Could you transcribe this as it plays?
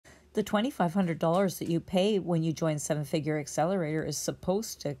The $2,500 that you pay when you join Seven Figure Accelerator is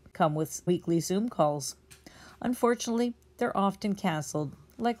supposed to come with weekly Zoom calls. Unfortunately, they're often canceled,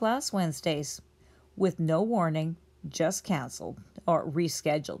 like last Wednesday's, with no warning, just canceled or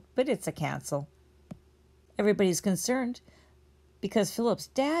rescheduled, but it's a cancel. Everybody's concerned because Philip's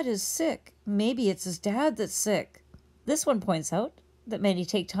dad is sick. Maybe it's his dad that's sick. This one points out that many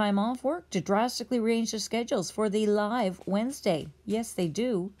take time off work to drastically arrange their schedules for the live Wednesday. Yes, they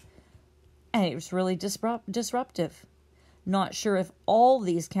do. And it's really disruptive. Not sure if all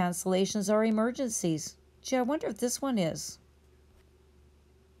these cancellations are emergencies. Gee, I wonder if this one is.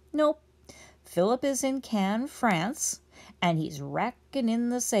 Nope. Philip is in Cannes, France, and he's racking in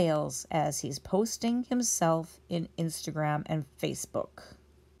the sales as he's posting himself in Instagram and Facebook.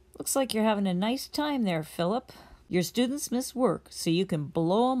 Looks like you're having a nice time there, Philip. Your students miss work, so you can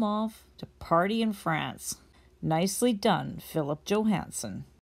blow them off to party in France. Nicely done, Philip Johansen.